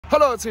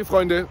Hallo RC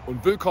Freunde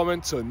und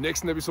willkommen zur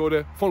nächsten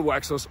Episode von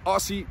WaXr's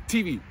RC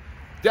TV.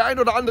 Der ein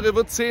oder andere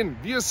wird sehen,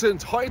 wir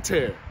sind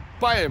heute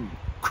beim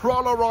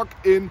Crawler Rock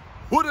in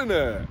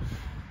Huddene.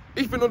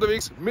 Ich bin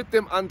unterwegs mit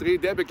dem André,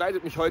 der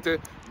begleitet mich heute.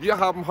 Wir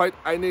haben heute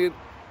eine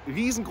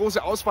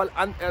riesengroße Auswahl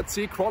an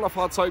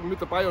RC-Crawler-Fahrzeugen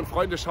mit dabei und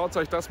Freunde, schaut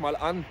euch das mal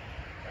an.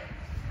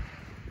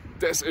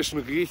 Das ist ein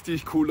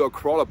richtig cooler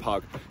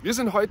Crawlerpark. Wir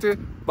sind heute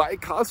bei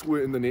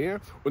Karlsruhe in der Nähe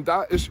und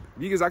da ist,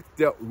 wie gesagt,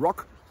 der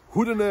Rock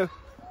Huddene,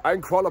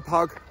 ein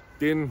Crawlerpark,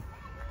 den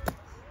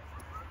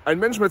ein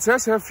Mensch mit sehr,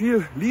 sehr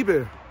viel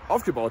Liebe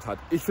aufgebaut hat.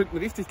 Ich finde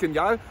ihn richtig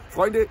genial.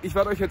 Freunde, ich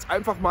werde euch jetzt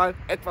einfach mal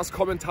etwas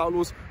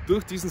kommentarlos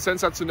durch diesen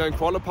sensationellen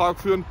Crawlerpark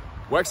führen.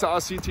 WaXr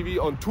RC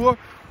TV on Tour.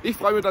 Ich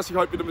freue mich, dass ihr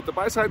heute wieder mit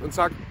dabei seid und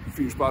sage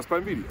viel Spaß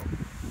beim Video.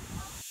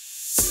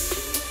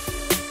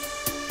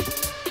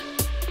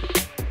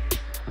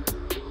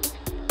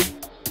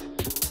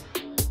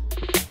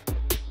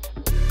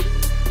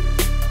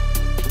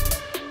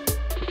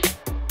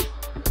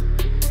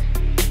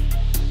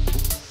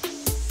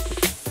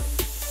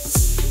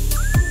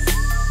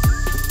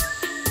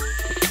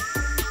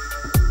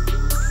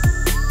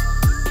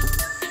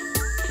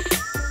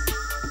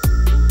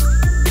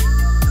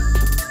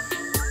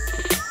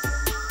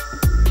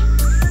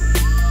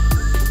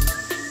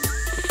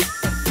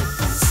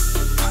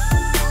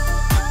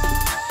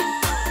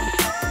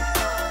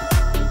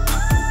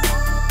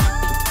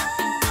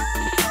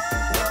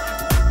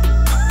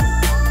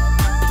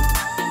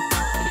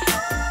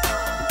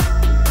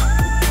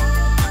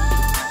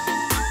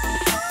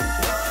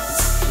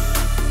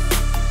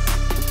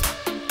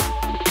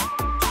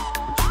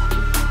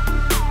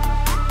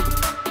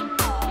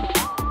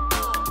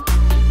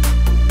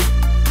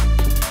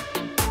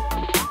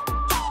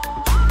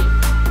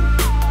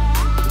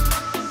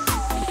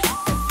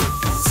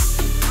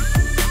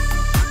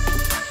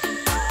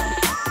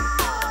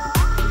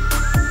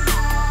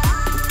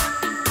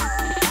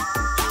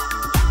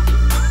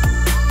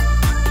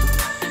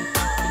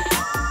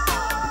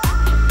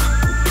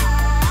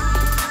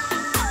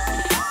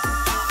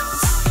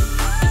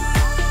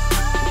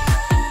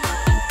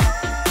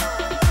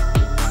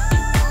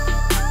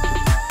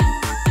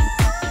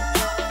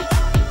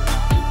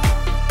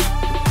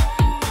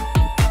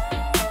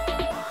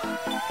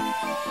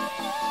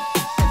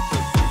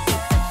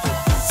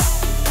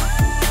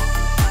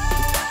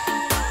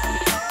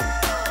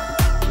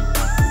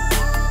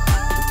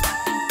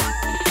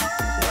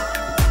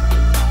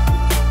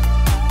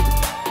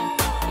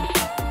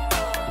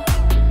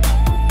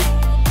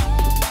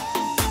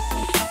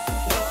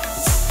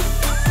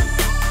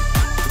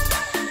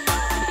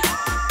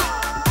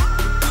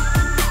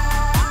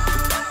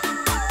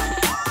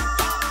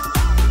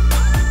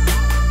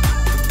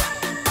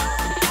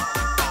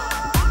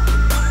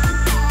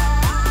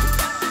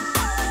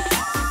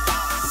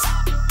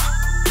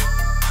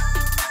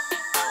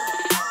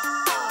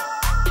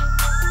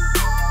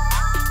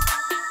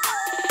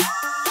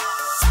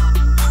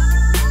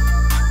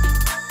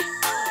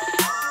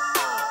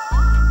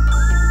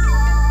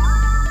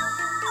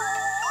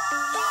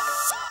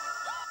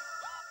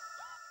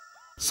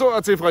 So,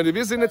 RC-Freunde,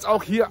 wir sind jetzt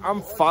auch hier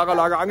am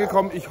Fahrerlager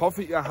angekommen. Ich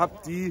hoffe, ihr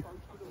habt die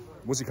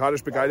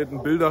musikalisch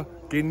begleiteten Bilder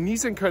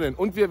genießen können.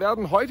 Und wir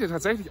werden heute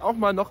tatsächlich auch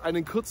mal noch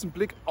einen kurzen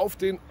Blick auf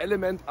den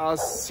Element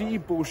RC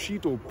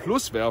BUSHIDO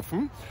Plus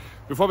werfen.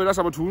 Bevor wir das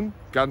aber tun,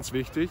 ganz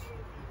wichtig,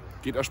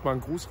 geht erstmal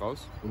ein Gruß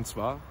raus. Und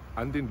zwar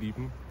an den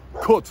lieben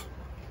Kurt.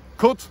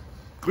 Kurt,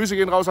 Grüße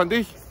gehen raus an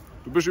dich.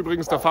 Du bist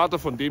übrigens der Vater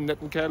von dem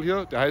netten Kerl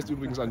hier. Der heißt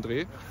übrigens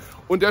André.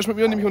 Und der ist mit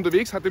mir nämlich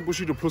unterwegs, hat den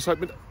BUSHIDO Plus halt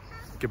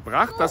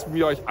mitgebracht, dass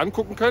wir euch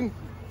angucken können.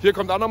 Hier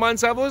kommt auch noch mal ein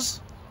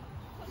Servus.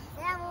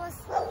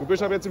 Servus. Du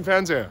bist aber jetzt im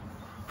Fernseher.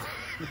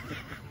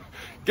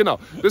 Genau,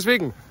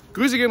 deswegen,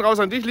 Grüße gehen raus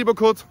an dich, lieber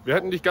Kurt. Wir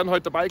hätten dich gern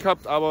heute dabei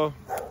gehabt, aber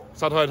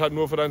es hat halt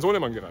nur für deinen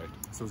Sohnemann gereicht.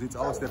 So sieht's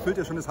aus. Der füllt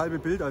ja schon das halbe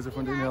Bild, also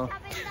von dem her.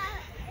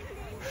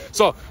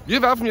 So,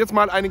 wir werfen jetzt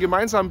mal einen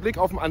gemeinsamen Blick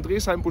auf den André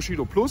sein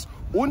BUSHIDO Plus.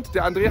 Und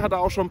der André hat da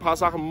auch schon ein paar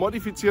Sachen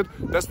modifiziert.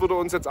 Das würde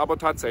uns jetzt aber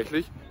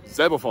tatsächlich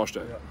selber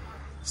vorstellen. Ja.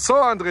 So,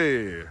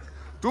 André.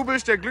 Du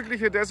bist der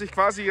Glückliche, der sich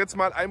quasi jetzt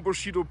mal ein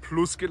BUSHIDO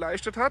Plus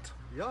geleistet hat.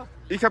 Ja.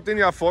 Ich habe den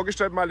ja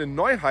vorgestellt mal in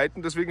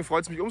Neuheiten, deswegen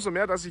freut es mich umso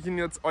mehr, dass ich ihn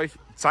jetzt euch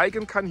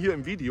zeigen kann hier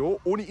im Video,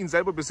 ohne ihn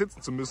selber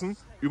besitzen zu müssen,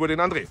 über den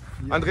André.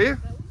 Ja. André,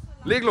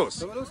 leg los.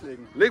 Sollen wir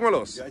loslegen? Legen wir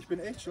los. Ja, ich bin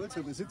echt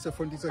stolzer Besitzer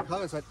von dieser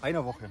Karre seit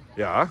einer Woche.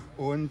 Ja.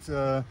 Und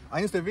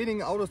eines der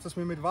wenigen Autos, das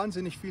mir mit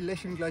wahnsinnig viel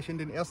Lächeln gleich in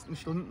den ersten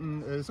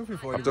Stunden so viel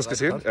Freude Habt ihr das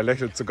gesehen? hat. Er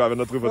lächelt sogar, wenn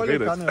er drüber Volle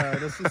redet. Kanne.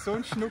 Das ist so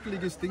ein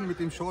schnuckeliges Ding mit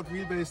dem Short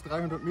Wheelbase,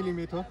 300 mm.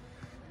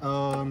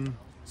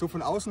 So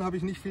von außen habe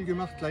ich nicht viel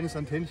gemacht, kleines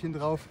Antennchen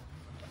drauf.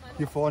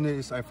 Hier vorne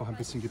ist einfach ein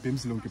bisschen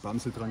Gebimsel und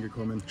Gebamsel dran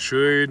gekommen.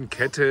 Schön,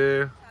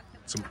 Kette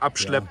zum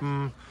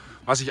Abschleppen. Ja.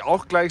 Was ich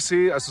auch gleich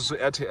sehe, also so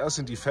RTR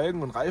sind die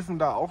Felgen und Reifen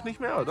da auch nicht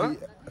mehr, oder? Die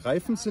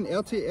Reifen sind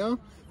RTR.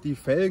 Die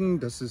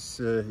Felgen, das ist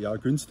ja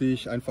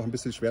günstig, einfach ein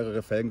bisschen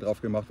schwerere Felgen drauf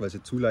gemacht, weil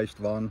sie zu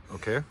leicht waren.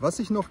 Okay. Was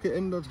ich noch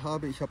geändert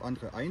habe, ich habe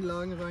andere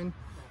Einlagen rein.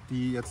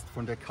 die jetzt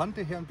von der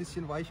Kante her ein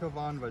bisschen weicher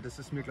waren, weil das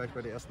ist mir gleich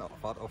bei der ersten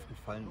Fahrt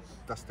aufgefallen,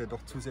 dass der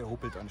doch zu sehr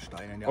huppelt an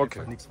Steinen, ja,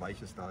 einfach nichts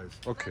Weiches da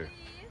ist. Okay.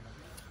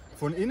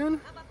 Von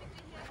innen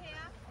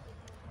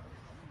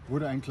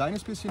wurde ein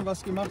kleines bisschen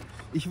was gemacht.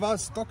 Ich war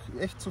stock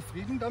echt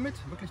zufrieden damit,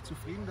 wirklich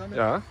zufrieden damit.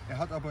 Ja. Er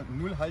hat aber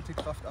null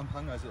Haltekraft am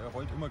Hang, also er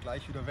rollt immer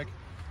gleich wieder weg.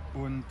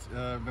 Und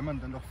wenn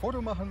man dann noch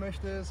Foto machen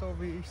möchte, so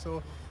wie ich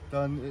so,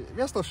 dann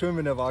wäre es doch schön,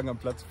 wenn der Wagen am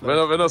Platz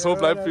bleibt. Wenn er so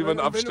bleibt, wie man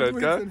abstellt,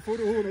 gell? Ein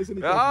Foto holen, ist er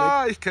nicht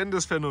Ja, ich kenne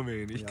das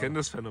Phänomen. Ich kenne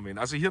das Phänomen.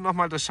 Also hier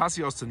nochmal das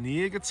Chassis aus der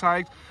Nähe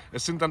gezeigt.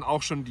 Es sind dann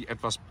auch schon die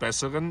etwas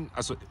besseren,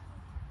 also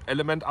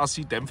Element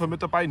RC Dämpfer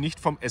mit dabei, nicht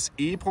vom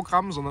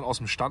SE-Programm, sondern aus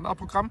dem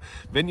Standardprogramm.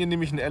 Wenn ihr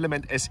nämlich ein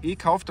Element SE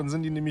kauft, dann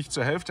sind die nämlich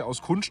zur Hälfte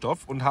aus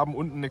Kunststoff und haben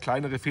unten eine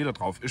kleinere Feder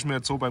drauf. Ist mir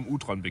jetzt so beim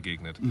U-Tron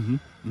begegnet.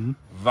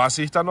 Was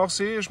ich dann noch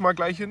sehe, ist mal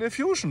gleich hier eine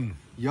Fusion.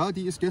 Ja,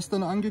 die ist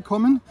gestern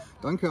angekommen.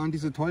 Danke an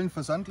diese tollen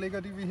Versandleger,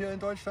 die wir hier in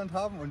Deutschland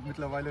haben und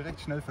mittlerweile recht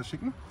schnell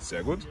verschicken.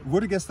 Sehr gut.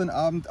 Wurde gestern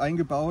Abend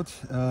eingebaut.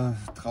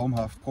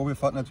 Traumhaft.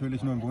 Probefahrt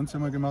natürlich nur im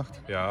Wohnzimmer gemacht.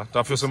 Ja,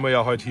 dafür sind wir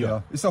ja heute hier.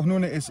 Ja, ist auch nur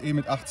eine SE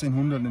mit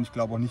 1800 und ich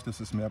glaube auch nicht, dass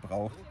es mehr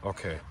braucht.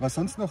 Okay. Was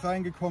sonst noch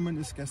reingekommen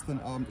ist gestern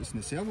Abend, ist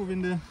eine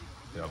Servowinde.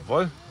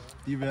 Jawohl.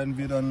 Die werden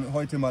wir dann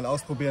heute mal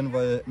ausprobieren,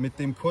 weil mit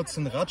dem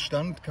kurzen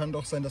Radstand kann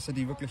doch sein, dass er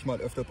die wirklich mal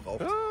öfter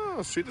braucht. Ja,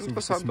 das sieht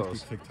interessant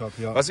aus.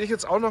 Ja. Was ich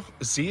jetzt auch noch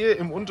sehe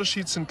im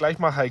Unterschied sind gleich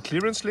mal High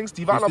Clearance Links.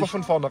 Die waren aber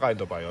von vornherein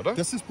dabei, oder?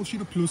 Das ist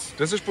Bushido Plus.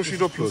 Das ist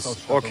Bushido Plus.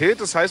 Okay,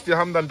 das heißt, wir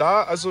haben dann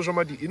da also schon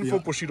mal die Info,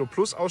 Bushido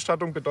Plus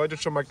Ausstattung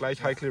bedeutet schon mal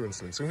gleich High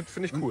Clearance Links.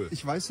 Finde ich cool.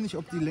 Ich weiß nicht,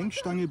 ob die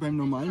Lenkstange beim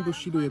normalen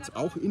Bushido jetzt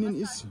auch innen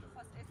ist.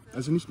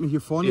 Also nicht mehr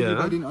hier vorne wie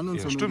bei den anderen,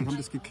 sondern wir haben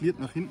das geklärt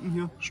nach hinten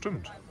hier.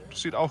 Stimmt. Das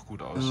sieht auch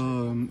gut aus.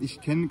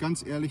 Ich kenne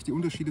ganz ehrlich die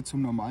Unterschiede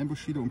zum normalen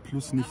Bushido und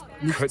Plus nicht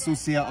so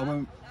sehr,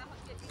 aber...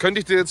 Könnte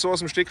ich dir jetzt so aus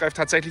dem Stegreif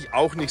tatsächlich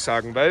auch nicht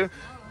sagen, weil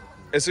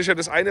es ist ja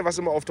das eine, was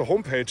immer auf der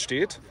Homepage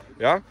steht,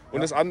 ja,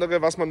 und das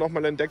andere, was man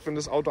nochmal entdeckt, wenn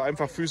das Auto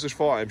einfach physisch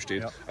vor einem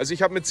steht. Ja. Also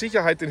ich habe mit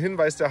Sicherheit den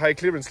Hinweis der High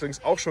Clearance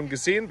Links auch schon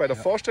gesehen bei der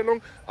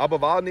Vorstellung, aber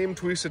wahrnehmen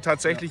tue ich sie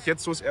tatsächlich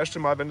jetzt so das erste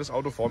Mal, wenn das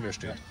Auto vor mir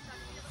steht.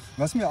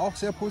 Was mir auch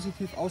sehr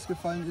positiv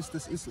ausgefallen ist,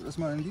 dass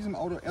man in diesem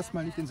Auto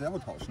erstmal nicht den Servo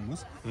tauschen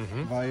muss,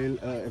 weil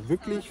er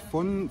wirklich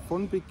von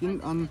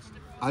Beginn an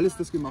alles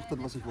das gemacht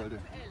hat, was ich wollte.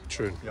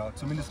 Schön. Ja,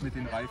 zumindest mit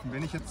den Reifen.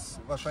 Wenn ich jetzt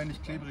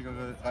wahrscheinlich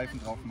klebrigere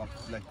Reifen drauf mache,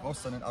 vielleicht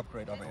brauchst du dann ein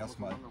Upgrade, aber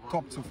erstmal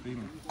top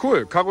zufrieden.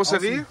 Cool,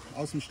 Karosserie.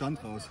 Aus dem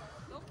Stand raus.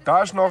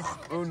 Da ist noch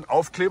ein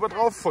Aufkleber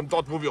drauf von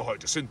dort, wo wir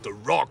heute sind, The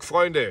Rock,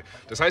 Freunde.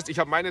 Das heißt, ich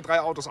habe meine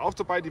 3 Autos auch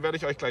dabei, die werde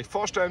ich euch gleich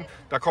vorstellen.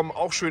 Da kommen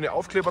auch schöne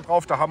Aufkleber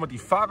drauf. Da haben wir die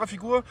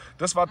Fahrerfigur.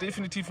 Das war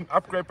definitiv ein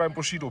Upgrade beim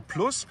Bushido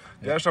Plus.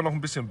 Der ist dann noch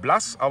ein bisschen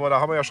blass, aber da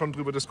haben wir ja schon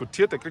drüber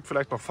diskutiert. Der kriegt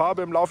vielleicht noch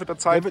Farbe im Laufe der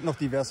Zeit. Der wird noch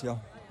divers, ja.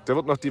 Der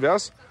wird noch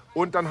divers.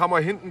 Und dann haben wir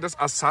hinten das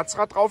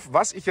Ersatzrad drauf.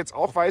 Was ich jetzt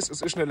auch weiß,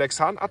 es ist eine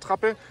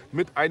Lexan-Attrappe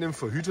mit einem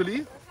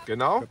Verhüterli.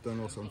 Genau. Ich habe da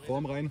noch so eine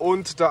Form rein.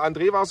 Und der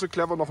André war so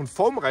clever, noch eine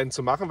Form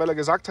reinzumachen, weil er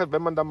gesagt hat,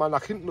 wenn man dann mal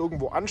nach hinten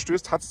irgendwo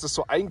anstößt, hat es das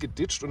so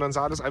eingeditscht und dann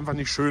sah das einfach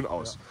nicht schön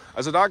aus. Ja.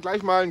 Also da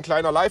gleich mal ein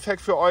kleiner Lifehack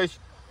für euch.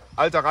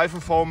 Alter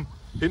Reifenform,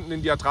 hinten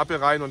in die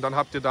Attrappe rein und dann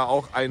habt ihr da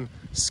auch ein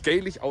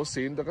scalig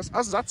aussehenderes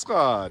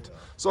Ersatzrad.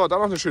 So, dann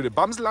noch eine schöne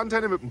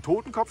Bamselantenne mit einem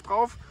Totenkopf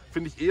drauf.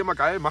 Finde ich eh immer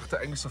geil. Macht er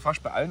eigentlich so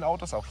fast bei allen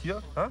Autos, auch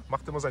hier.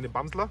 Macht immer seine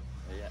Bamsler.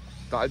 Ja.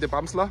 Der alte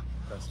Bamsler.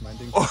 Das ist mein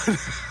Ding.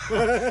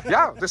 Und,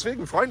 ja,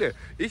 deswegen, Freunde,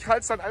 ich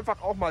halte es dann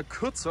einfach auch mal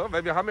kürzer,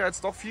 weil wir haben ja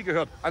jetzt doch viel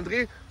gehört.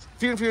 André,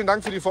 vielen, vielen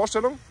Dank für die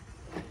Vorstellung.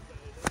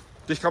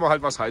 Dich kann man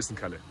halt was heißen,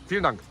 Kalle.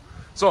 Vielen Dank.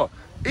 So,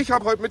 ich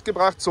habe heute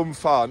mitgebracht zum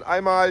Fahren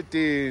einmal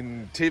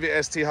den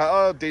TWS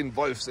THR, den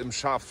Wolfs im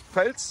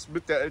Schafpelz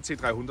mit der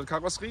LC300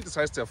 Karosserie. Das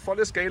heißt, der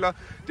volle Scaler,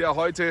 der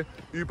heute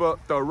über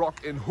der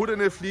Rock in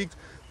Huddene fliegt.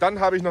 Dann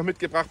habe ich noch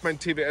mitgebracht mein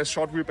TWS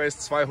Short Wheelbase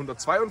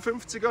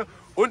 252er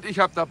und ich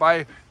habe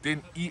dabei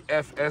den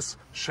IFS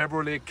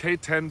Chevrolet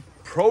K10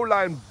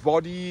 Proline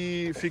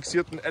Body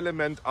fixierten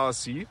Element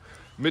RC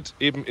mit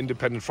eben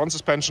Independent Front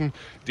Suspension.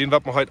 Den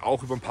wird man heute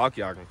auch über den Park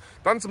jagen.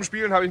 Dann zum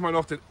Spielen habe ich mal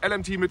noch den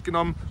LMT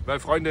mitgenommen, weil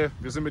Freunde,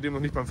 wir sind mit dem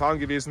noch nicht beim Fahren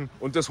gewesen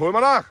und das holen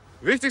wir nach.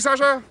 Richtig,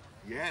 Sascha?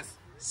 Yes.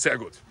 Sehr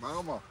gut.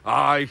 Machen wir.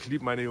 Ah, ich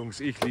liebe meine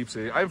Jungs, ich liebe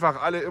sie.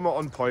 Einfach alle immer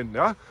on point,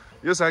 ja?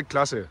 Ihr seid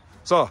klasse.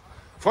 So.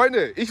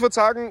 Freunde, ich würde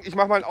sagen, ich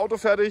mache mal ein Auto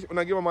fertig und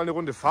dann gehen wir mal eine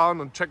Runde fahren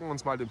und checken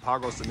uns mal den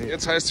Park aus der Nähe.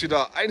 Jetzt heißt es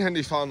wieder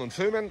einhändig fahren und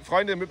filmen.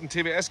 Freunde, mit dem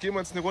TWS gehen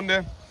wir jetzt eine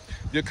Runde.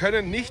 Wir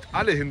können nicht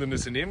alle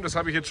Hindernisse nehmen, das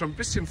habe ich jetzt schon ein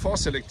bisschen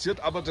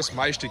vorselektiert, aber das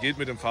meiste geht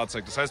mit dem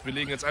Fahrzeug. Das heißt, wir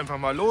legen jetzt einfach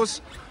mal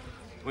los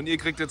und ihr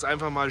kriegt jetzt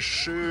einfach mal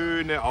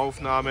schöne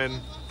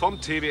Aufnahmen vom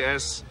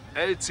TWS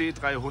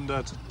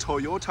LC300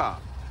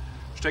 Toyota.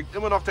 Steckt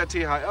immer noch der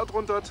THR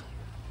drunter,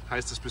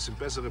 heißt das bisschen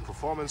bessere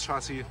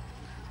Performance-Chassis.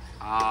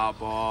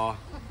 Aber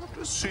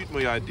das sieht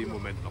man ja in dem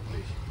Moment noch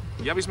nicht.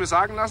 Hier habe ich es mir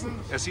sagen lassen,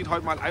 er sieht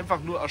heute mal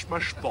einfach nur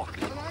erstmal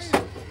sportlich aus.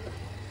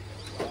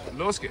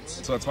 Los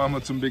geht's. So, jetzt machen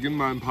wir zum Beginn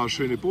mal ein paar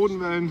schöne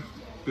Bodenwellen,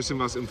 bisschen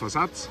was im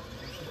Versatz.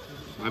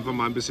 Einfach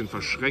mal ein bisschen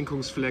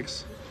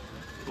Verschränkungsflex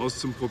aus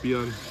zum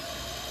Probieren.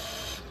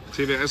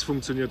 TWS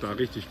funktioniert da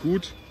richtig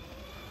gut.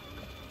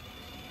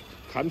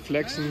 Kann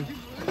flexen.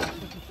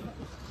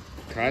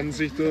 Kann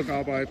sich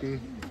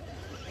durcharbeiten.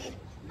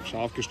 Im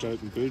scharf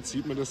gestellten Bild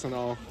sieht man das dann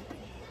auch.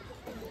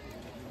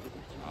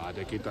 Ah,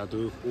 der geht da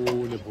durch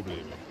ohne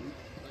Probleme.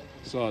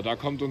 So, da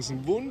kommt uns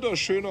ein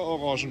wunderschöner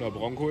orangener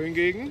Bronco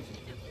entgegen.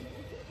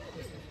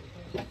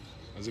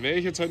 Also wäre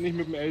ich jetzt halt nicht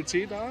mit dem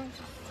LC da,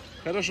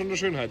 hätte er schon den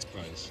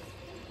Schönheitspreis.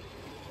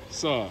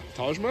 So,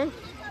 tauschen wir.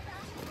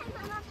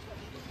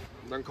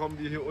 Und dann kommen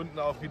wir hier unten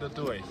auch wieder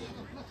durch.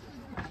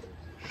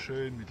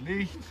 Schön mit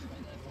Licht.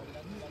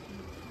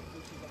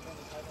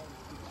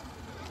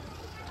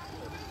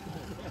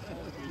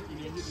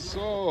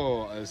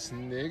 So, als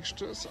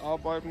nächstes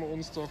arbeiten wir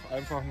uns doch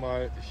einfach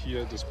mal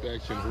hier das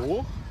Bergchen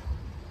hoch.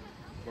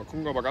 Mal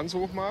gucken, ob er ganz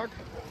hoch mag.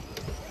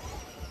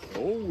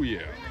 Oh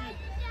yeah.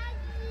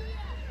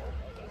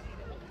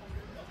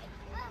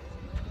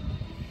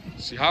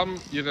 Sie haben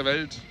ihre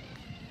Welt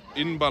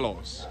in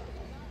Balance.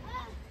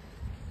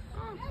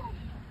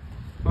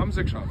 Haben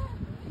sie geschafft.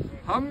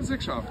 Haben sie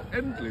geschafft.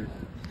 Endlich.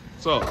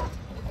 So,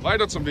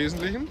 weiter zum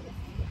Wesentlichen.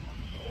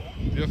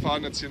 Wir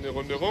fahren jetzt hier eine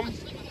Runde rum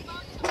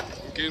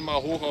und gehen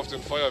mal hoch auf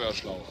den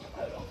Feuerwehrschlauch.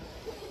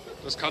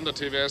 Das kann der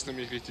TWS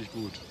nämlich richtig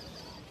gut.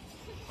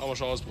 Haben wir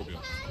schon ausprobiert.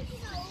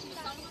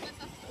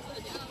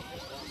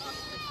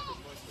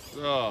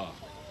 So,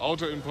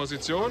 Auto in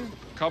Position,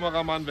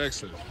 Kameramann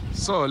wechselt.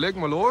 So, legen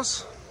wir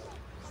los.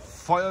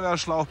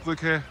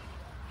 Feuerwehrschlauchbrücke,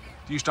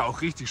 die ist da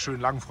auch richtig schön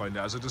lang,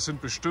 Freunde. Also das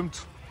sind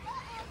bestimmt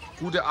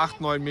gute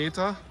 8-9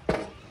 Meter,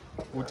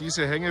 wo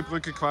diese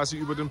Hängebrücke quasi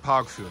über den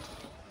Park führt.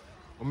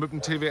 Und mit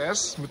dem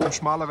TWS, mit dem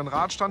schmaleren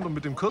Radstand und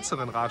mit dem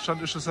kürzeren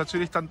Radstand ist es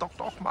natürlich dann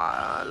doch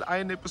mal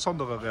eine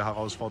besondere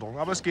Herausforderung.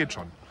 Aber es geht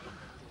schon.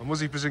 Man muss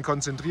sich ein bisschen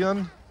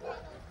konzentrieren,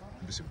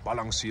 ein bisschen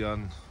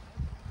balancieren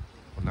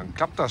und dann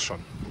klappt das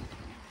schon.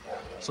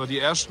 So, die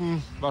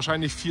ersten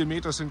wahrscheinlich 4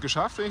 Meter sind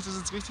geschafft, wenn ich das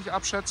jetzt richtig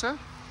abschätze.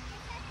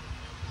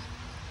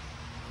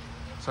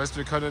 Das heißt,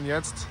 wir können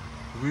jetzt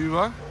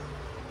rüber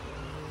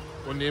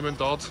und nehmen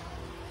dort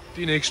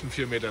die nächsten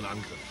 4 Meter in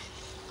Angriff.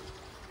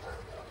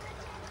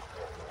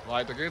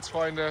 Weiter geht's,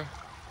 Freunde.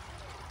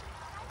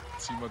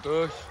 Ziehen wir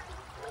durch.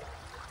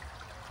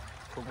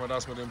 Gucken wir,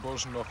 dass wir den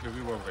Burschen noch hier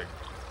rüberbringen.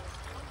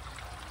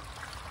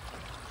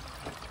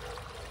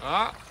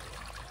 Ah,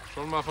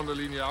 schon mal von der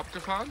Linie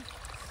abgefahren.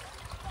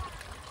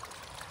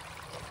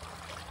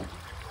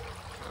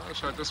 Ja,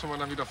 ist halt das, wenn man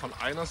dann wieder von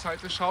einer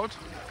Seite schaut.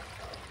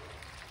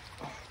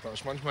 Da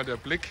ist manchmal der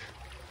Blick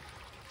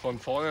von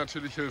vorne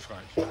natürlich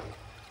hilfreich.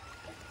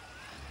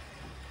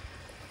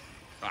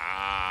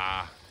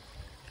 Ah.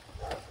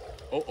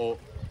 Oh oh.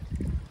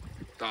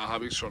 Da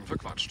habe ich es schon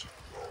verquatscht.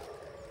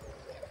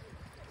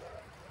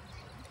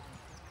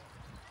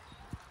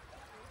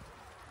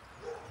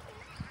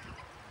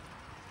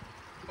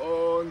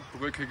 Und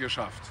Brücke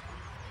geschafft.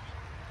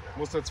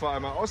 Musste zwar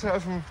einmal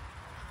aushelfen,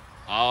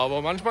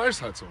 aber manchmal ist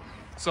es halt so.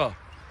 So,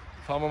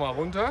 fahren wir mal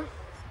runter.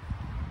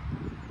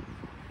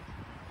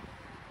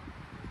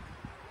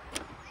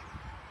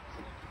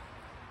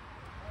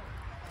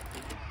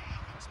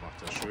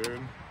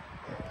 Schön.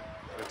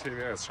 Der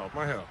TWS, schaut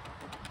mal her.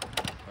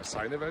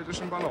 Seine Welt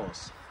ist in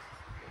Balance.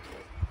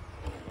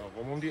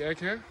 Warum um die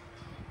Ecke?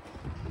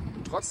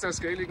 Trotz der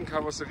scaligen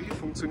Karosserie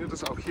funktioniert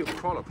es auch hier im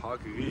Crawler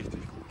Park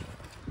richtig gut.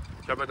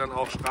 Ich habe ja dann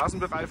auch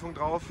Straßenbereifung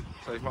drauf,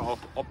 sag ich mal, auch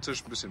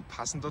optisch ein bisschen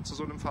passender zu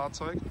so einem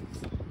Fahrzeug.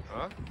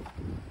 Ja?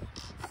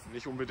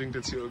 Nicht unbedingt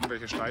jetzt hier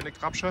irgendwelche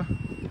Steinekrabscher.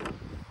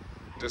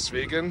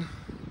 Deswegen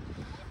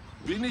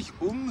bin ich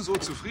umso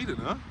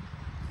zufriedener,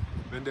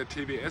 wenn der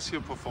TWS hier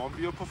performt,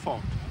 wie er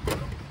performt.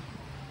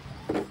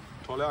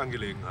 Tolle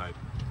Angelegenheit.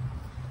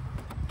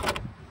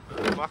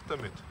 Ja, macht er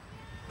mit.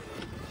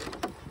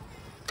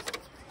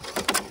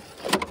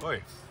 Oi.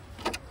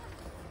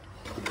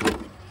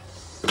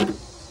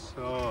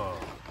 So.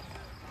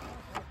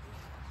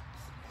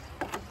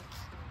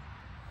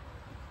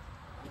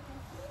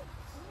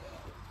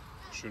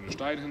 Schönes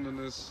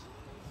Steinhindernis.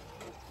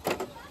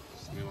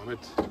 Das nehmen wir mit.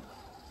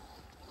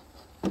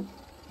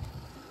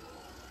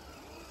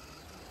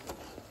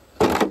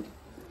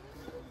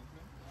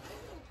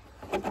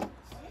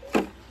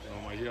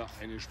 Hier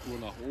eine Spur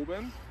nach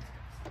oben.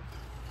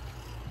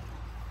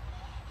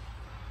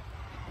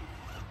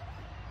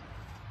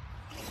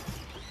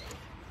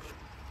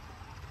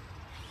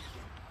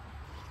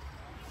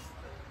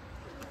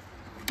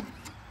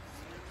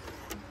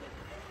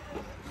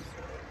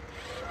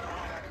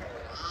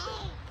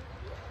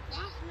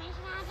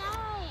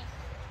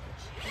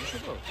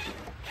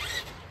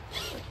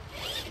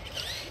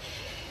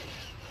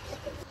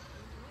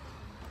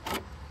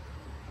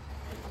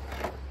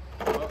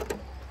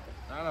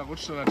 Da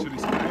rutscht er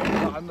natürlich das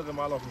ein oder andere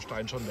Mal auf dem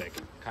Stein schon weg.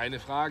 Keine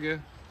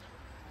Frage.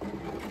 Ja,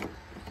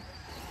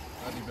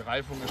 die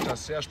Bereifung ist da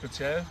sehr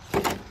speziell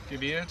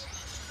gewählt.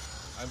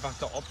 Einfach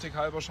der Optik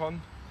halber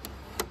schon.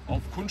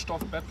 Auf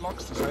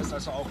Kunststoff-Bedlocks, das heißt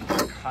also auch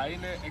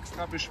keine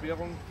extra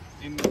Beschwerung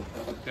in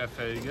der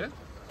Felge.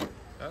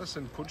 Ja, das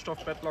sind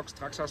Kunststoff-Bedlocks,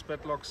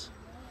 Traxxas-Bedlocks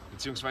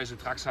bzw.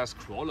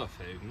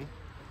 Traxxas-Crawler-Felgen.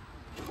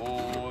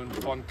 Und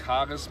von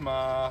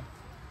Charisma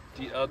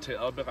die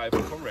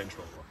RTR-Bereifung vom Range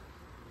Rover.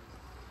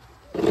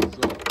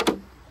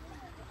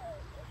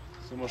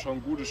 So. Sind wir schon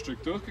ein gutes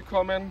Stück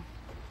durchgekommen.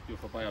 Hier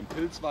vorbei am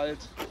Pilzwald.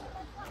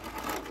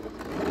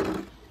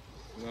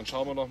 Und dann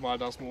schauen wir noch mal,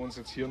 dass wir uns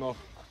jetzt hier noch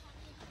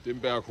den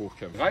Berg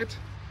hochkämpfen. Right?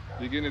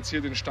 Wir gehen jetzt hier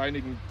den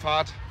steinigen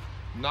Pfad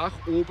nach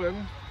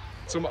oben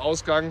zum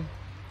Ausgang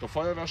der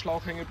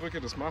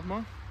Feuerwehrschlauchhängebrücke. Das machen wir.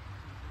 Und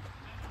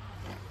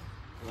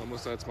dann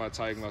muss er jetzt mal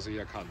zeigen, was er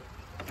hier kann.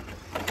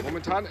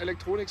 Momentan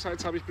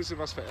elektronikseits habe ich ein bisschen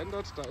was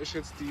verändert. Da ist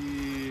jetzt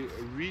die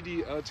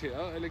Reedy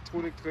LTR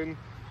Elektronik drin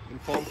in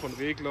Form von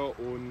Regler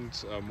und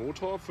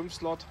Motor. 5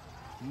 Slot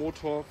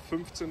Motor,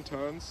 15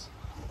 Turns.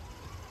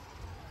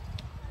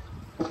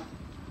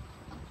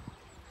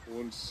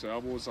 Und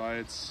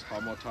Servoseits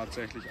haben wir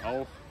tatsächlich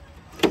auch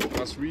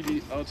das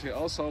Reedy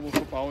LTR Servo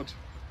verbaut,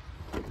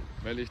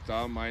 weil ich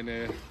da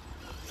meine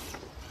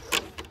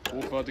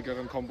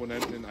hochwertigeren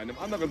Komponenten in einem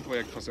anderen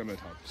Projekt versemmelt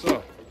habe.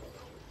 So,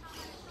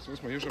 jetzt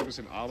muss man hier schon ein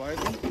bisschen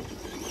arbeiten.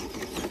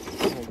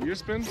 Machen wir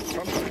Wheelspin.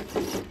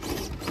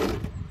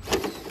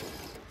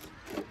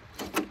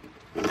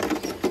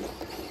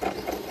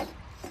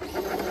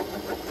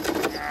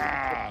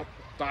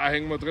 Da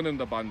hängen wir drin in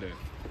der Bande.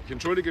 Ich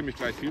entschuldige mich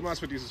gleich vielmals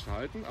für dieses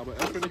Verhalten, aber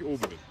erst wenn ich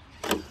oben bin.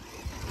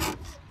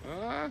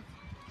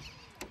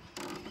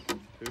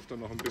 Hilft dann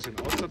noch ein bisschen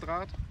aus der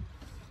Draht.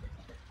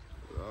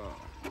 Ja.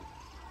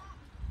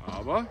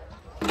 Aber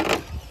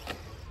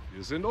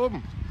wir sind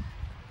oben.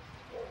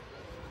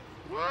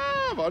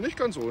 War nicht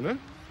ganz ohne,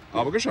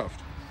 aber geschafft.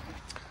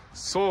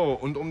 So,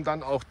 und um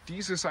dann auch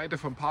diese Seite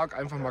vom Park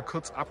einfach mal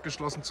kurz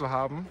abgeschlossen zu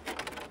haben,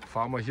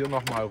 fahren wir hier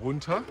noch mal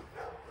runter.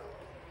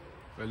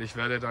 Weil ich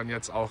werde dann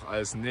jetzt auch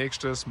als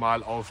nächstes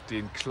mal auf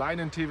den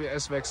kleinen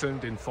TWS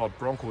wechseln, den Ford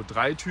Bronco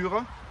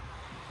 3-Türer.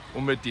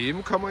 Und mit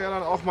dem können wir ja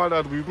dann auch mal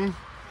da drüben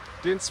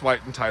den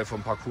zweiten Teil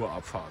vom Parcours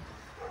abfahren.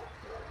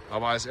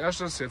 Aber als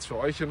erstes jetzt für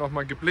euch hier noch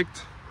mal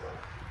geblickt.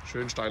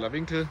 Schön steiler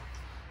Winkel.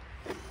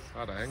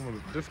 Da hängen wir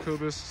mit dem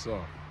Driftkürbis. So.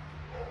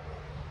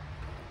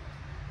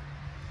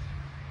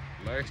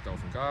 Leicht auf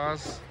dem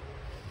Gas.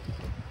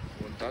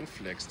 Und dann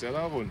flext der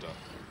da runter.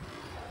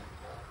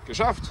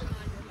 Geschafft!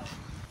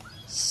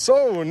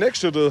 So,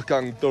 nächster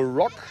Durchgang, The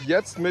Rock,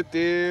 jetzt mit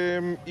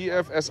dem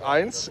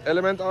IFS1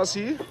 Element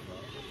RC.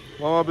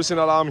 Machen wir ein bisschen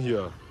Alarm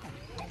hier.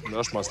 Und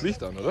erstmal das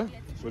Licht an, oder?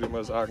 Würde ich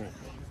mal sagen.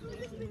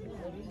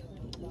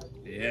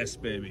 Yes,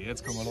 baby,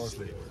 jetzt können wir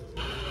loslegen.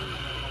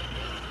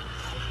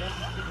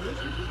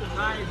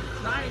 Nein,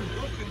 nein!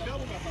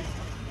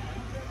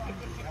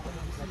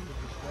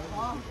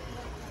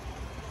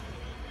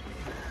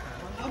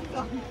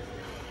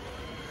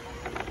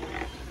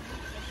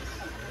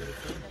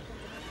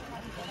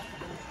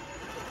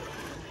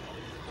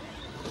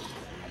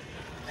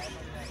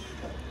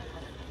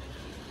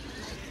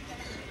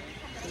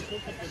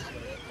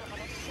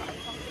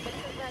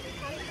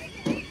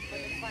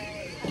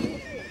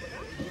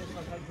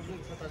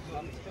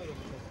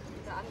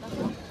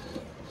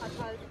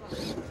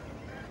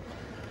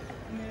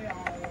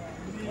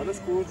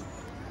 Alles gut.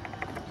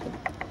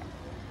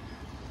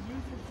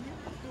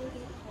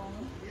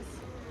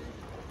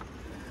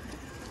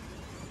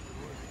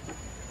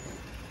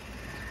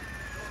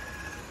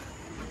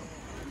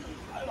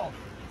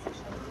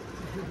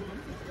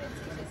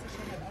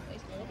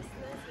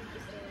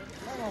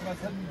 Was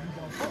haben die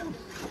da raus?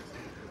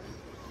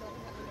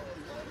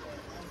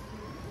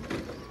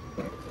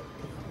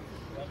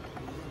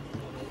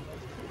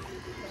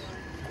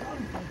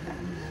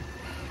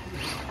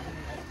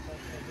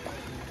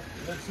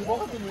 Letzte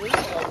Woche bin ich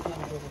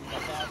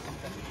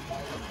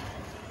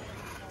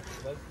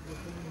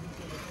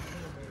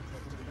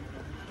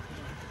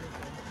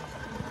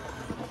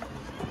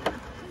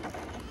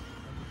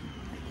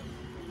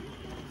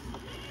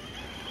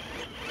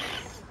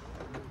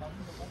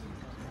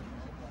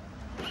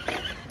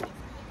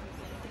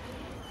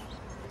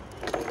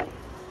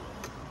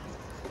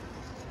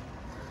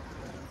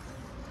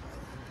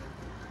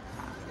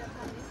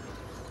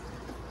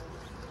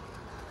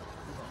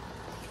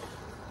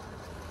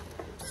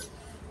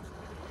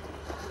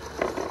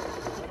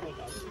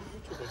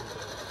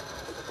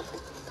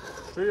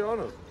Stehe ich auch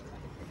nicht.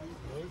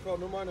 Ich fahre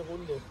nur mal eine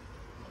Runde.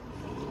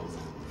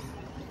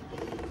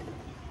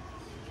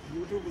 Die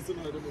YouTuber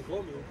sind halt immer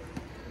vor mir.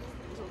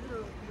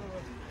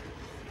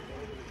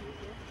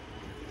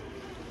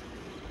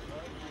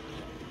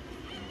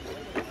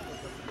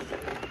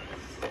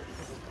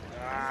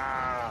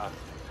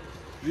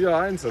 Wieder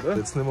eins, oder?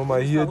 Jetzt nehmen wir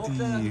mal hier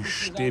die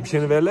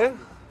Stäbchenwelle.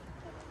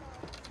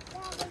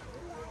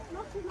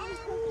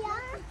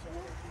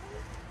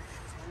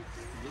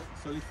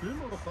 Soll ich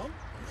filmen oder fahren?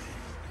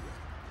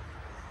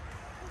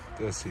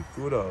 Das sieht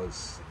gut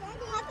aus.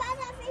 Papa,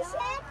 darf ich jetzt?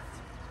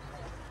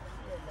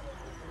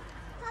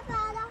 Papa,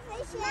 darf ich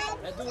jetzt?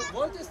 Ja, du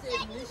wolltest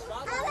eben nicht,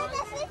 warte Aber mal.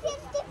 das ist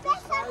jetzt die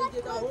bessere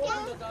Geh da hoch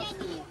und dann darfst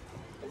du.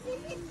 Das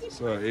ist jetzt die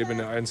So,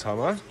 Ebene 1 haben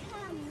wir.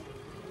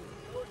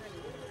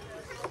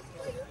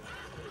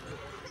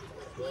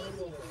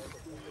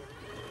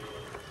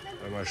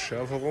 Einmal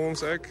schärfer rum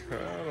ums Eck.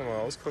 Ja, nochmal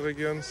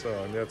auskorrigieren. So,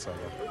 und jetzt haben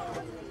wir.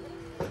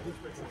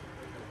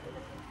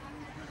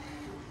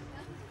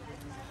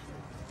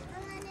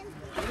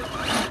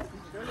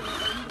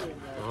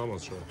 Da haben wir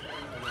es schon.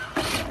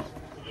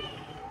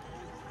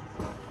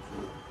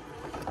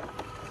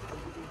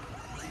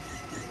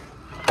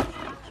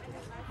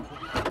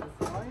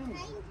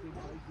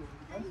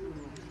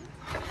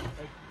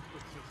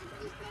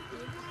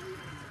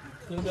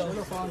 Können wir auch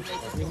noch fahren?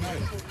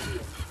 Nein.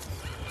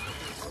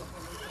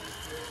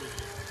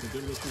 Mit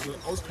dem das ein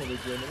bisschen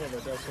auskorrigieren, immer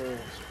weil der so.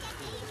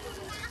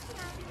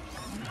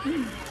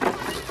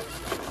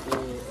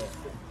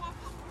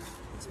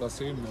 Jetzt was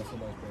sehen wir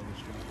vielleicht bei der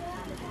Stelle.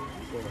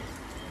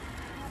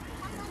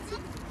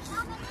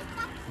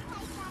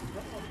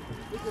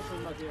 Bitte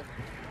schön, Matthias.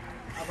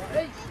 Aber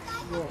ey!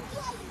 So.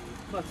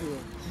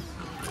 Matthias.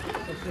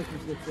 Das schmeckt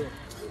mich jetzt so.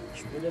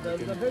 Wenn der da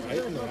wieder fällt,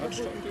 Breiten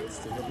Radstand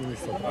jetzt, der wird nämlich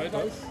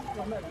verbreitert. Das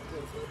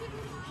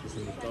ist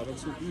nämlich da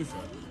dazu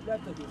liefern.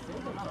 bleibt er gut.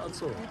 Ach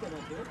so.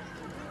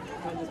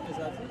 Kann das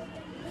besser als ich?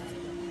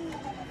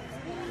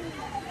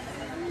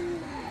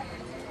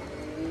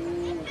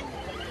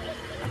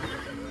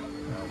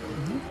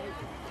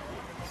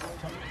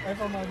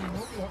 Einfach mal die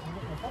Noten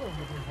mit einer Fahrrad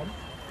mit dem Hand.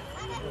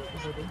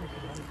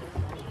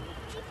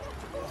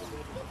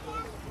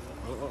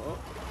 Oh, oh, oh.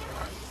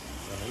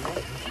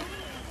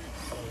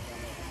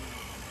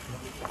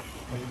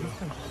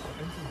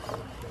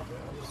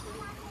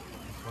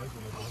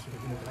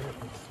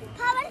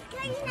 Papa, das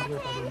krieg ich nicht hin.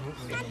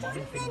 Kannst du das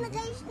denn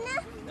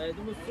rechnen?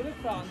 Du musst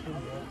zurückfahren.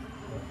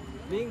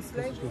 Links,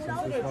 rechts, Das vorne.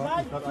 habe ich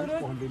Nein, gerade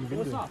angesprochen wegen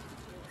Winde. zurück.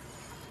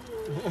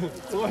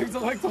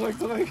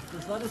 Zurück.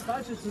 Das war das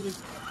falsche zurück.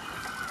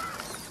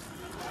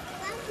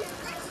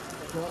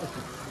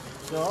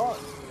 So.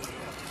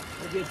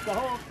 Dann geht's da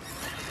hoch.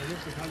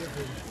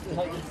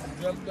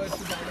 Wir haben gleich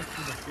wieder alles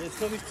drüber. Jetzt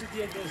komme ich zu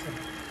dir größer.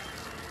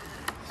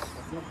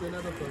 Ich hab den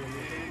nicht davon.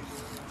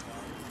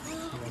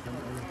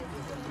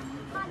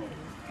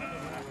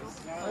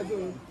 Also,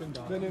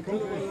 wenn ihr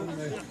kommt,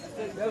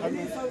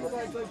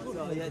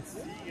 so, jetzt.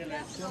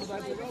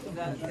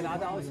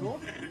 Geradeaus hoch.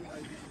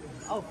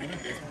 Auf.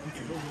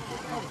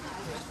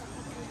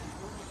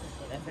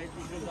 Er fällt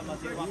nicht runter,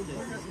 Matthias macht es.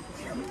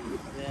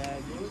 Sehr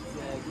gut,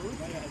 sehr gut.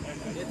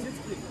 Jetzt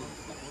Sitzblick.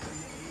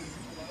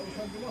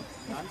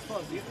 Ganz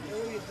vorsichtig.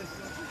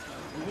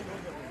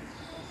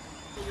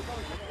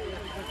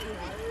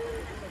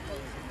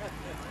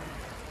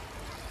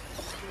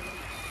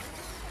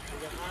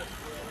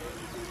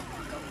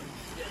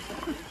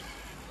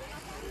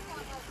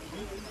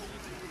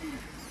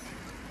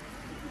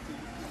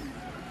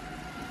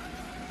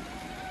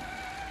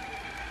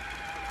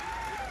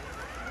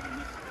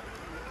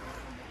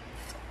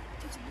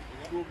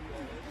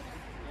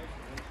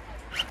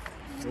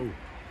 Oh.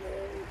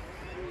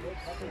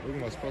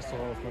 Irgendwas passt doch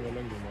auf meine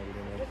Lenker mal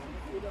wieder nicht.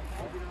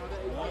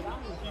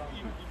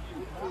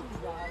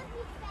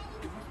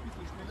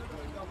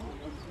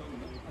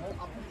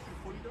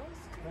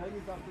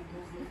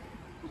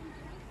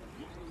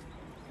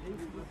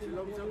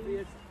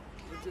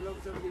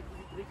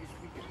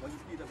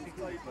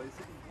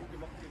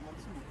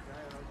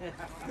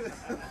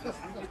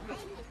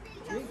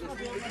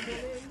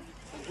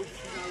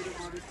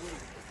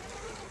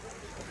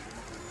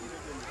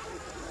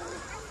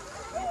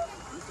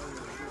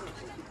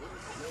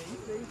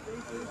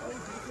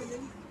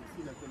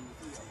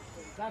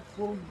 Zack,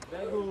 bumm,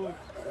 sehr gut.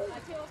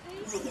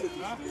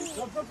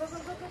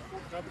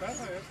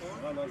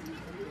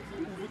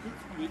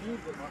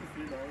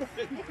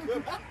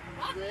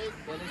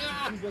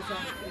 Besser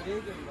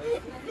regeln, weil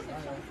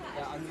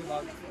der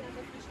angewagt.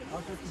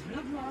 Hast du das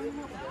Bild mal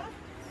angemacht?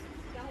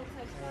 Ich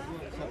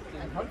hab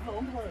den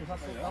Handverunfall, ich hab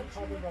den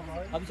Radkabel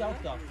dabei. Hab ich auch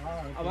da.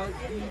 Aber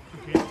die.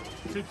 Okay,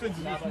 selbst wenn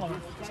Sie nicht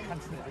machen, das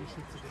kannst du nicht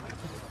einschätzen.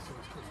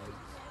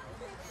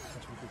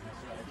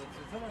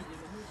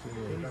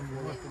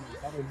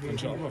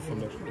 Kannst du auch mal von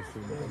der Schule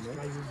filmen, ne?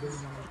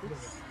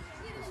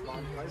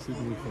 Sieht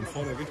nämlich von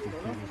vorne richtig gut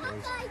aus.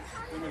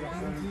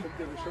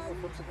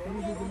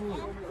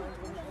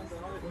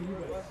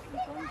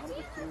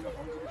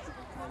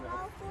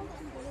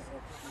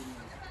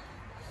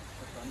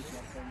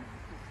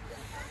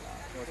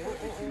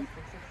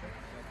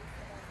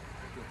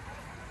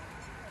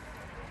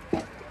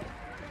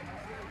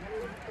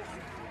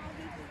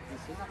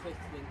 Nach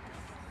rechts links.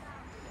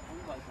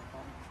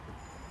 Weiterfahren.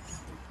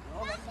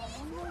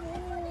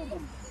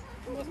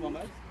 Was machen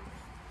wir jetzt?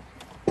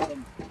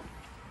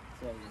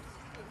 So, jetzt.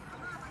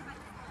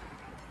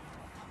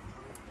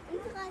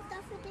 Unsere ist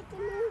dafür dick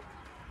genug.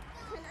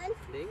 Kann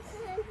einfach Links.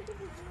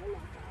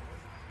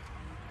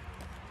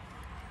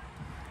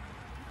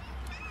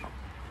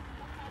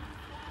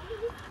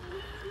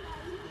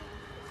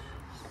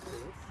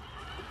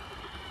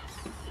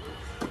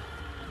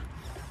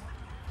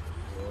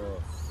 So,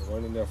 wir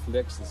wollen in der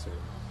Flex das sehen.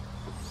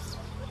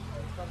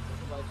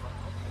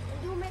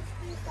 Du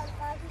mitspielst, dann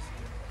frage ich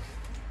dich.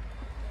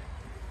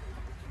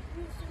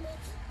 Spielst du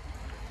mit?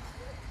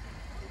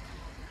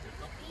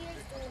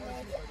 Spielst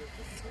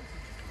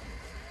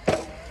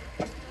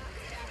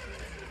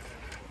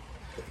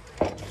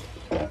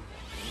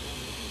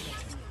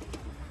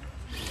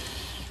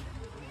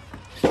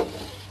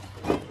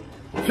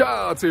du Ja,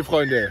 RC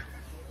Freunde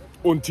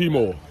und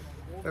Timo.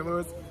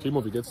 Servus.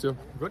 Timo, wie geht's dir?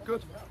 Gut,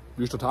 gut.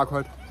 Wie ist der Tag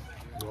heute?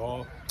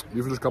 Ja.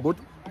 Wie viel ist kaputt?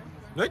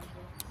 Nick?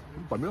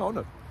 Bei mir auch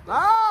nicht.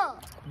 Ah!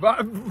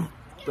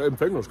 Der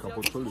Empfänger ist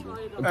kaputt, Entschuldigung.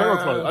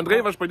 Empfängerknoll.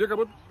 André, was ist bei dir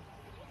kaputt?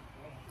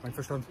 Mein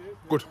Verstand.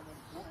 Gut.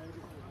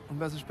 Und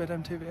was ist bei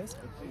deinem TWS?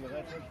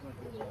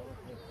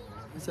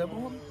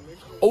 Servohorn?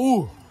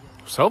 Oh,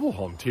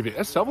 Servohorn.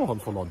 TWS Servohorn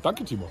verloren.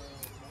 Danke, Timo.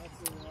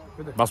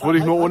 Was würde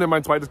ich nur ohne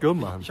mein zweites Gehirn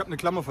machen? Ich habe eine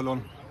Klammer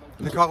verloren.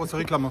 Eine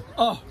Karosserieklammer.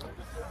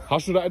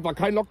 Hast du da etwa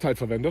kein Loctite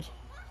verwendet?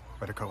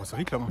 Bei der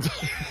Karosserieklammer.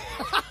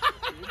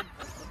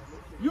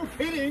 You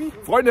kidding?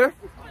 Freunde,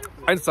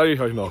 eins zeige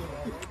ich euch noch.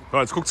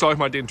 Ja, jetzt guckt euch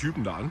mal den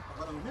Typen da an.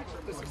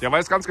 Der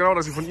weiß ganz genau,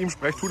 dass ich von ihm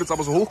spreche, tut jetzt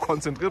aber so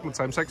hochkonzentriert mit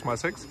seinem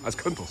 6x6, als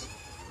könnte es.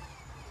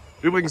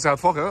 Übrigens, er hat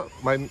vorher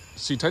mein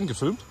C10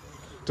 gefilmt.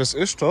 Das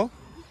ist der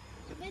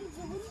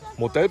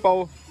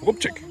Modellbau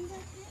Rupczyk.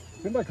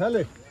 Ich bin der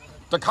Kalle.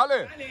 Der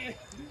Kalle!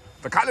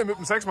 Der Kalle mit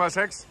dem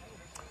 6x6.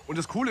 Und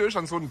das Coole ist,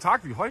 an so einem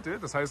Tag wie heute,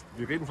 das heißt,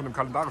 wir reden von einem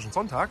kalendarischen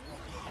Sonntag,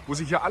 wo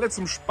sich hier alle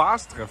zum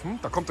Spaß treffen,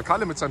 da kommt der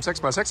Kalle mit seinem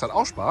 6x6, hat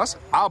auch Spaß,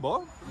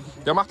 aber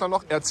der macht dann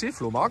noch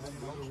RC-Flohmarkt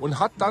und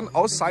hat dann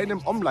aus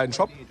seinem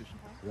Online-Shop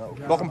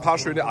noch ein paar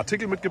schöne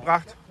Artikel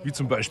mitgebracht, wie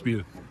zum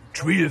Beispiel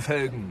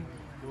Trail-Felgen.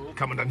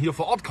 Kann man dann hier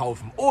vor Ort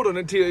kaufen. Oder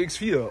einen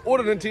TX4,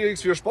 oder einen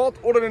TX4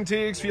 Sport, oder einen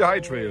TX4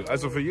 High Trail.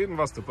 Also für jeden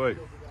was dabei.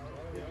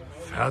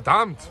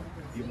 Verdammt!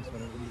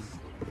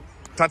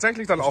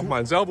 Tatsächlich dann auch mal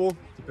ein Servo.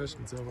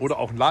 Oder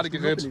auch ein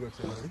Ladegerät.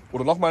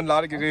 Oder nochmal ein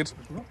Ladegerät.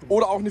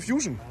 Oder auch eine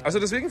Fusion. Also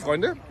deswegen,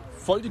 Freunde,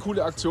 voll die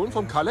coole Aktion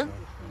vom Kalle.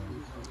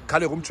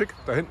 Kalle Rupczyk,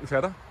 da hinten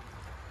fährt er.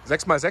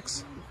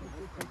 6x6.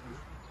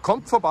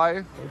 Kommt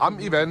vorbei am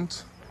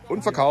Event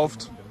und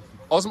verkauft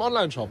aus dem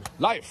Online-Shop.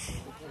 Live.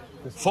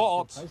 Vor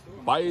Ort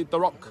bei The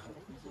Rock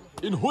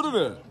in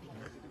Huddene.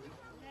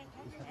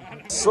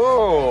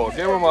 So,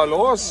 gehen wir mal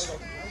los.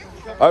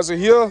 Also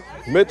hier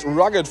mit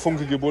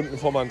Rugged-Funke gebunden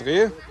vom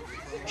André.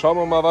 Schauen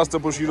wir mal, was der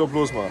Bushido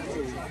Plus macht.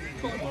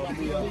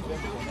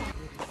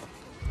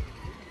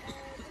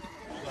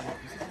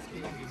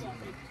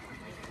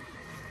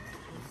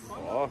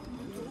 So.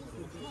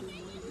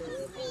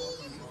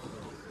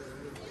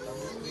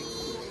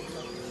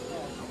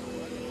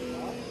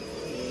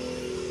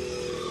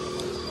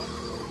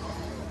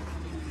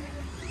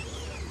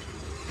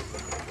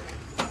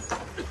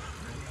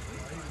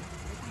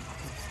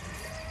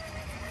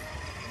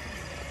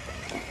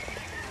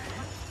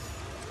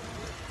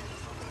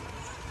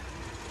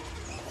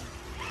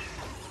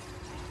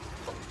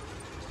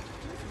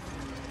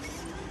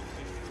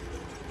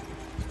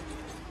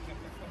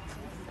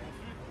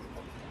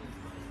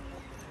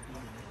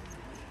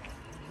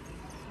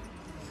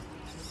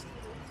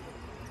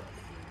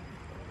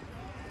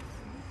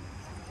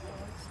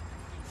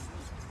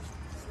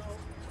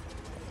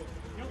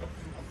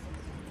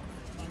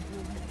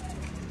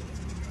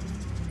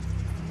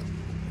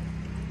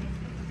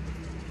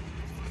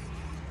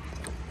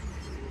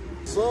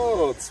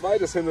 So,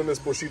 zweites Hindernis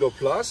Bushido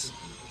Plus.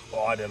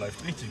 Boah, der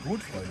läuft richtig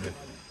gut, Freunde.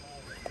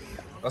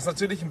 Was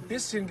natürlich ein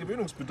bisschen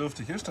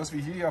gewöhnungsbedürftig ist, dass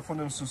wir hier ja von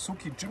einem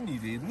Suzuki Jimny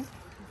reden.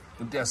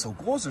 Und der so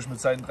groß ist mit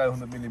seinen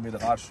 300 mm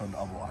Radstand.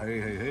 Aber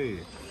hey, hey,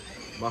 hey.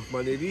 Macht mal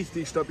eine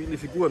richtig stabile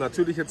Figur.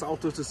 Natürlich jetzt auch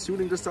durch das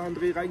Tuning, das der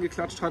André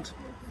reingeklatscht hat,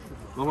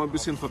 noch mal ein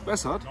bisschen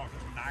verbessert.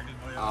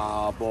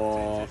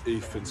 Aber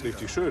ich finde es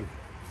richtig schön.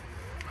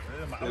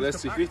 Der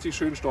lässt sich richtig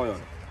schön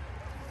steuern.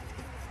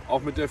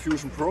 Auch mit der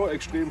Fusion Pro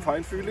extrem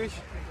feinfühlig.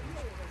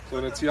 So,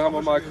 und jetzt hier haben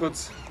wir mal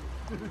kurz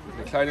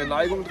eine kleine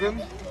Neigung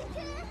drin.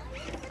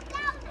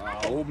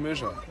 Ah, oben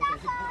ist er.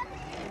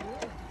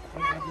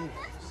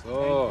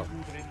 So.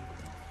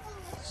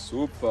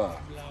 Super.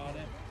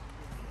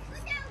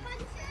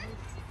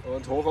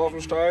 Und hoch auf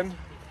den Stein.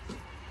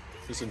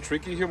 Bisschen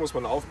tricky hier, muss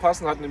man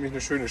aufpassen. Hat nämlich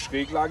eine schöne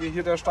Schräglage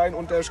hier der Stein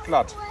und der ist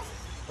glatt.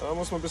 Da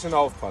muss man ein bisschen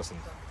aufpassen.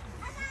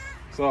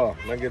 So,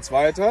 dann geht es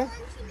weiter.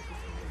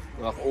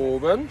 Nach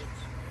oben.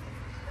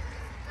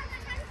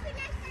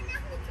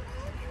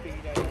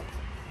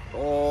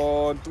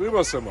 Und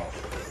drüber sind wir.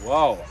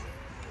 Wow.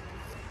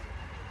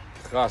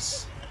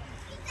 Krass.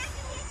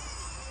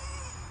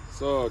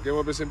 So, gehen wir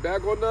ein bisschen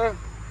Berg runter.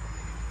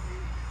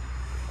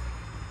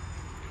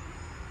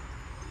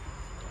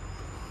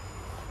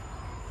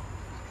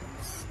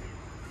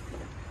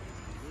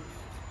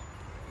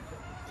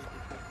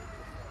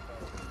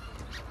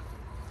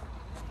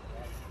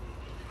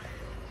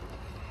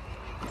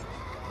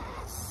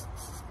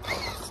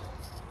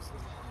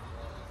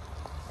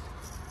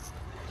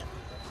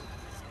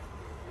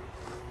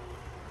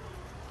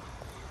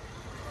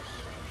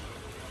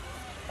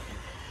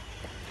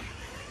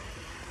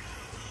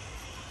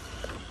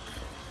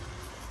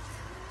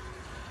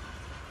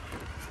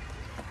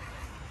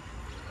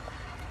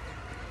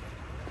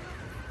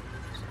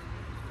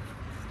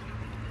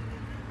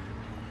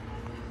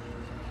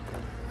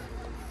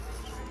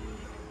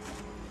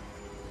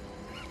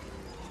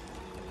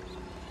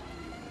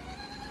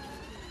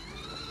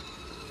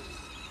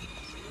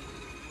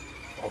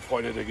 Oh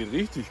Freunde, der geht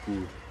richtig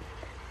gut.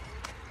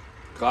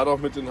 Gerade auch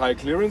mit den High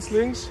Clearance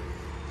Links.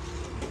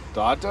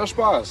 Da hat er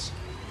Spaß.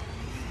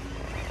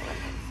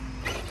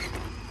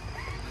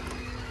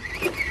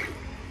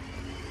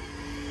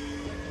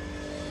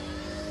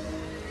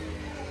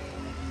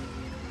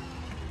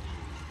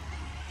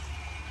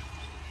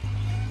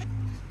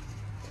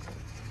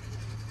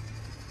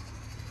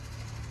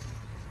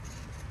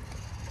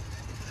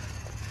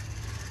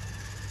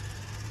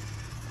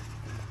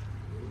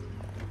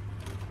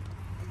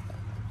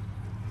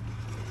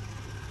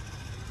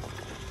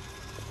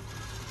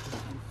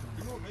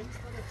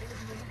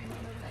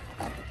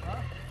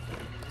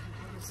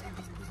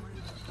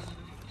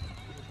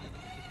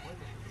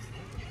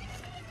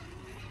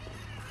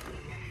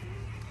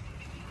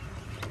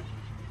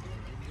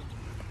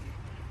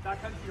 Da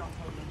kann ich auch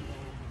mal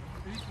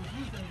wenn ich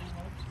versuche, dann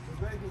mal.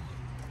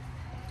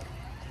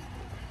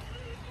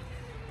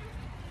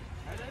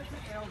 Ja, da ist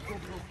eher so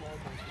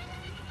Form.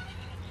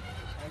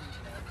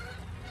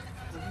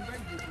 Das ist ein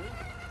Wendig, oder?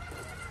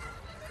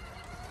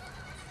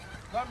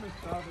 Komm, ich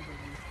starte bei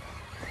dir.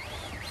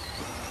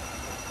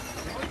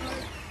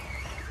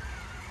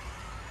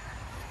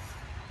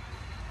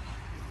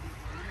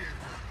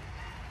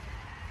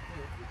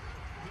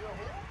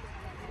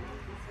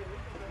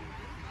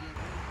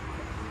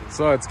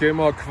 So, jetzt gehen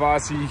wir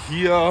quasi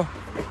hier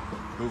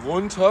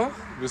runter.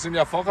 Wir sind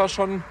ja vorher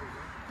schon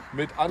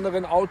mit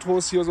anderen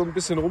Autos hier so ein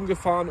bisschen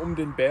rumgefahren um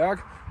den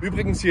Berg.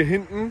 Übrigens hier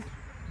hinten,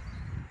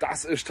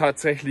 das ist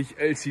tatsächlich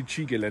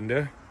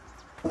LCG-Gelände.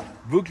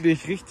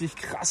 Wirklich richtig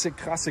krasse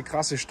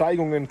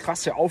Steigungen,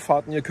 krasse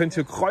Auffahrten. Ihr könnt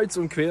hier kreuz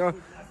und quer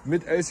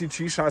mit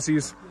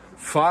LCG-Chassis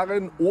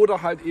fahren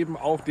oder halt eben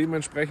auch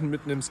dementsprechend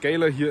mit einem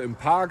Scaler hier im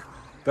Park.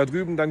 Da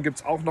drüben dann gibt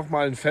es auch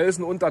nochmal einen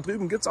Felsen und da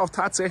drüben gibt es auch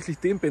tatsächlich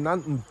den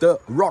benannten The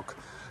Rock,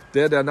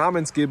 der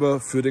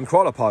Namensgeber für den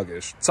Crawler Park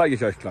ist. Zeige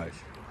ich euch gleich.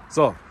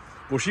 So,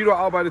 BUSHIDO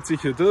arbeitet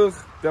sich hier durch,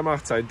 der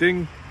macht sein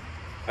Ding.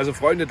 Also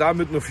Freunde, da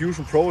mit einer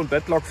Fusion Pro und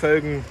Deadlock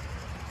Felgen,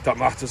 da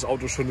macht das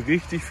Auto schon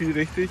richtig viel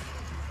richtig.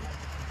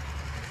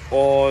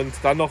 Und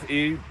dann noch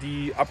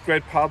die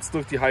Upgrade Parts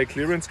durch die High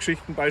Clearance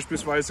Geschichten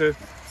beispielsweise.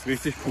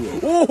 Richtig cool.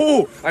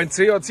 Oh, ein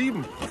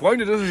CR7.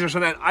 Freunde, das ist ja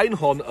schon ein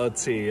Einhorn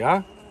RC,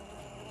 ja?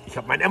 Ich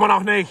habe meinen immer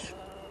noch nicht.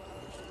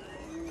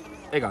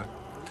 Egal.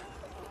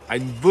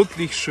 Ein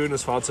wirklich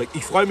schönes Fahrzeug.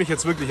 Ich freue mich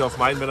jetzt wirklich auf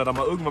meinen, wenn er da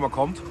mal irgendwann mal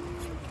kommt.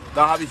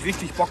 Da habe ich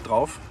richtig Bock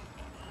drauf.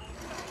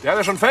 Der hat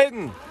ja schon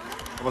Felgen,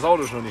 aber das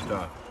Auto ist noch nicht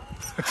da.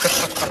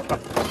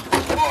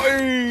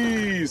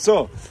 Ui,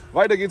 so,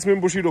 weiter geht's mit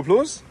dem BUSHIDO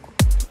Plus.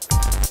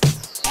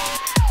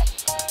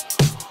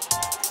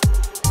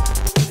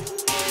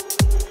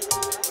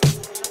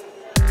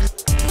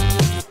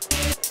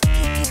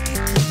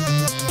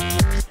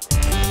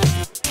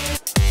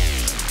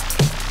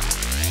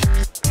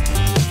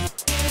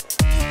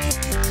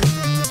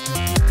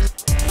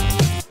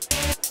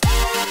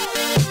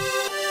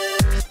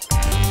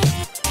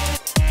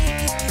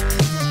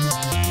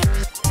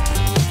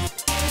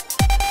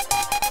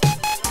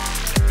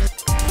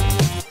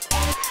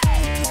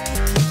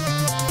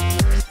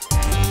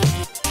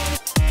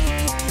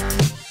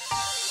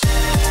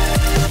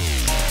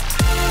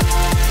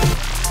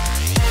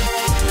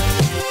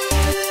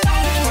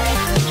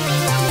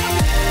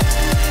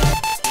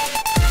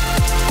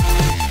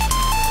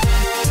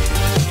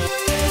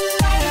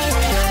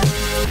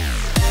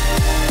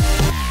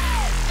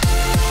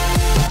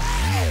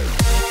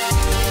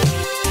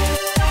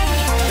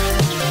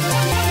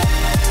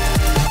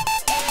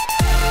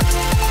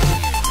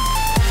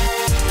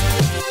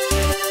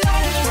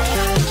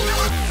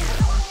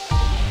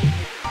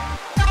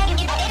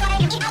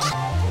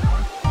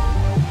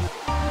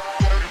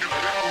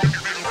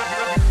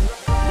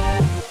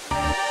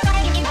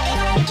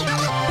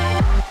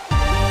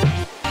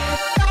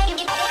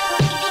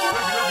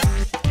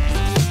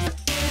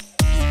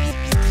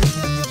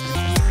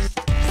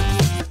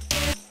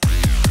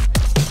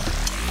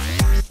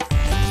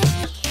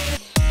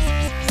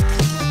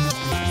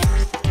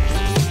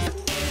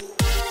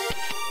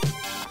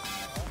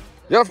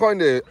 Ja,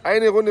 Freunde,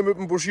 eine Runde mit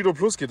dem BUSHIDO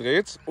Plus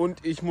gedreht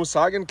und ich muss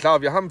sagen,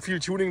 klar, wir haben viel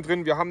Tuning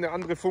drin, wir haben eine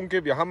andere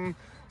Funke, wir haben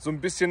so ein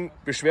bisschen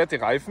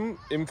beschwerte Reifen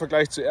im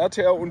Vergleich zu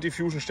RTR und die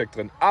Fusion steckt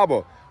drin.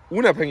 Aber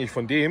unabhängig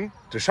von dem,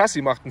 das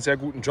Chassis macht einen sehr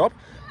guten Job.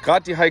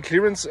 Gerade die High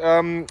Clearance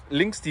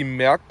Links, die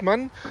merkt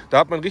man, da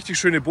hat man richtig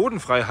schöne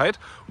Bodenfreiheit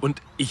und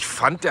ich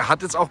fand, der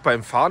hat jetzt auch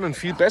beim Fahren ein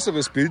viel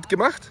besseres Bild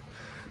gemacht.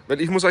 Weil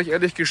ich muss euch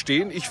ehrlich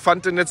gestehen, ich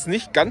fand den jetzt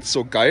nicht ganz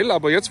so geil,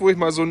 aber jetzt, wo ich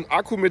mal so einen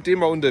Akku mit dem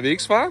mal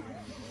unterwegs war,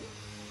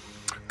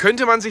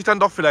 könnte man sich dann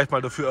doch vielleicht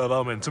mal dafür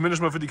erwärmen.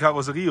 Zumindest mal für die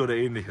Karosserie oder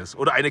ähnliches.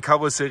 Oder eine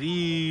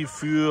Karosserie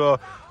für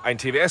ein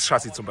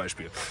TWS-Chassis zum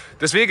Beispiel.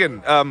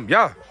 Deswegen,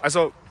 ja,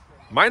 also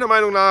meiner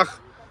Meinung nach,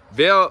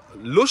 wer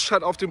Lust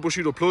hat auf den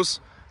BUSHIDO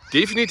Plus,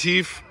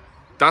 definitiv,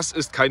 das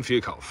ist kein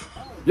Fehlkauf.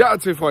 Ja,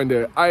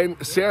 RC-Freunde, ein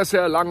sehr,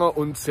 sehr langer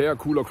und sehr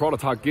cooler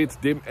Crawler-Tag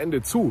geht dem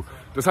Ende zu.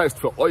 Das heißt,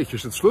 für euch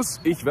ist jetzt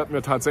Schluss. Ich werde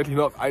mir tatsächlich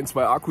noch ein,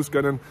 zwei Akkus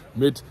gönnen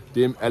mit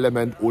dem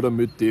Element oder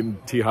mit dem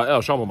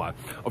THR. Schauen wir mal.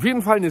 Auf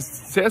jeden Fall eine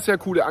sehr, sehr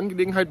coole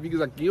Angelegenheit. Wie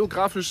gesagt,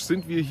 geografisch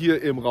sind wir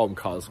hier im Raum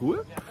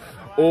Karlsruhe.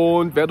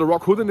 Und wer The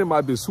Rock Huddene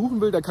mal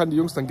besuchen will, der kann die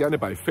Jungs dann gerne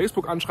bei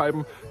Facebook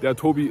anschreiben. Der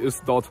Tobi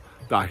ist dort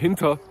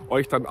dahinter,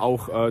 euch dann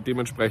auch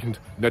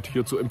dementsprechend nett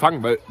hier zu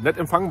empfangen. Weil nett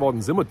empfangen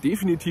worden sind wir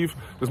definitiv.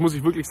 Das muss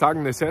ich wirklich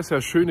sagen, eine sehr,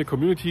 sehr schöne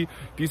Community,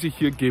 die sich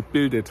hier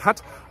gebildet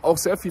hat. Auch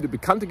sehr viele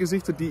bekannte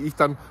Gesichter, die ich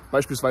dann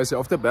beispielsweise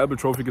auf der Bärbel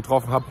Trophy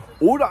getroffen habe.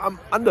 Oder am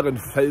anderen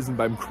Felsen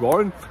beim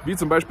Crawlen, wie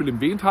zum Beispiel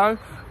im Wental.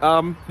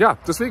 Ja,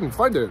 deswegen,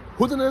 Freunde,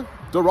 Huddene,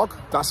 The Rock,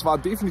 das war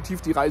definitiv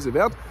die Reise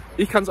wert.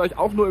 Ich kann es euch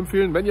auch nur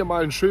empfehlen, wenn ihr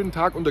mal einen schönen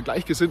Tag unter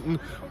Gleichgesinnten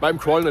beim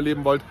Crawlen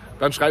erleben wollt,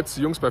 dann schreibt es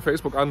die Jungs bei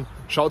Facebook an,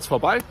 schaut's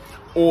vorbei.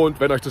 Und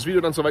wenn euch das Video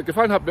dann soweit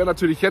gefallen hat, wäre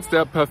natürlich jetzt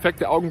der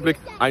perfekte Augenblick,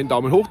 einen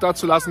Daumen hoch da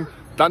zu lassen.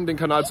 dann den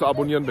Kanal zu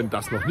abonnieren, wenn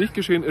das noch nicht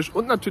geschehen ist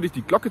und natürlich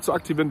die Glocke zu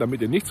aktivieren,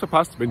 damit ihr nichts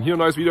verpasst, wenn hier ein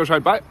neues Video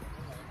erscheint bei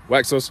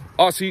WaXr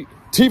RC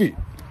TV.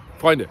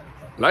 Freunde,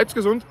 bleibt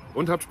gesund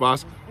und habt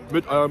Spaß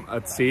mit eurem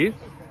RC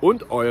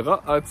und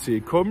eurer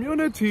RC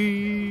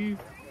Community.